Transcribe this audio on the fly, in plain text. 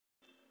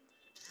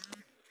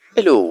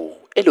Hello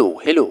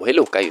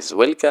guys,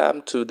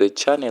 welcome to the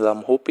channel.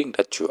 I'm hoping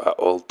that you are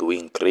all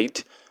doing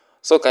great.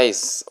 So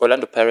guys,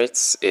 Orlando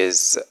Pirates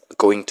is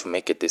going to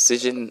make a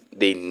decision.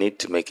 They need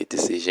to make a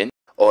decision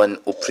on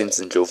Prince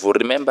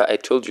Ndlovu. Remember, I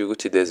told you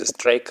there's a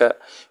striker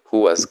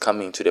who was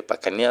coming to the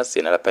Buccaneers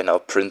in Alabama,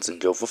 Prince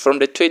Ndlovu, from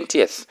the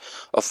 20th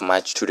of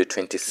March to the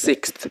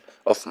 26th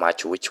of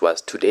March, which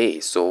was today.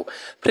 So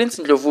Prince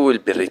Ndlovu will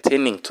be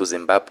returning to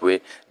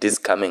Zimbabwe this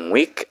coming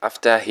week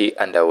after he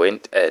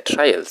underwent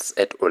trials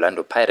at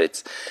Orlando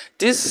Pirates.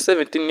 This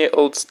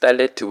 17-year-old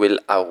starlet will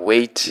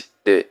await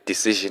the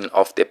decision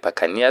of the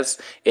Buccaneers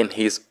in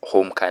his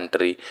home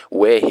country,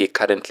 where he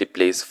currently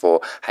plays for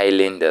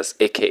Highlanders,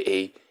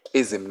 aka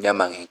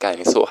izimnyama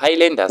ngenkani. So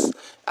Highlanders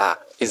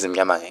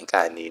izimnyama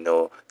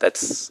ngenkani,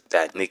 that's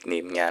their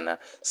nickname nyana.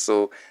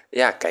 So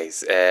yeah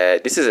guys,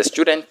 this is a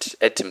student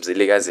at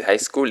Mzilikazi High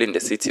School in the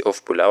city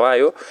of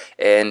Bulawayo,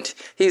 and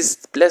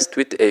he's blessed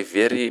with a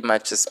very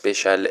much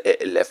special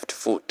left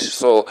foot.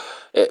 So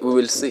we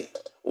will see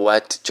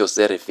what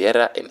Jose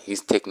Rivera and his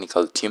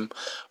technical team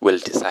will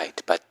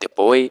decide. But the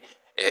boy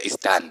is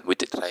done with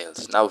the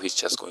trials. Now he's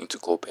just going to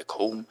go back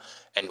home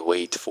and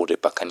wait for the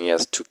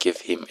Buccaneers to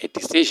give him a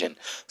decision.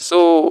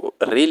 So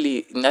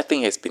really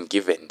nothing has been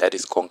given that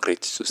is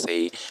concrete to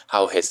say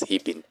how has he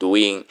been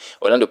doing.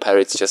 Orlando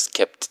Pirates just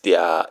kept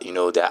their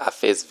their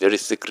affairs very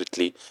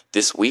secretly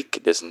this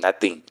week. There's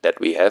nothing that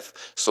we have,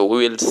 so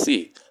we will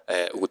see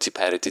ukuthi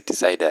Pirates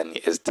decide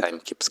as time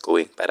keeps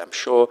going, but I'm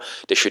sure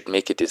they should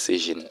make a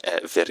decision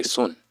very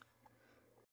soon.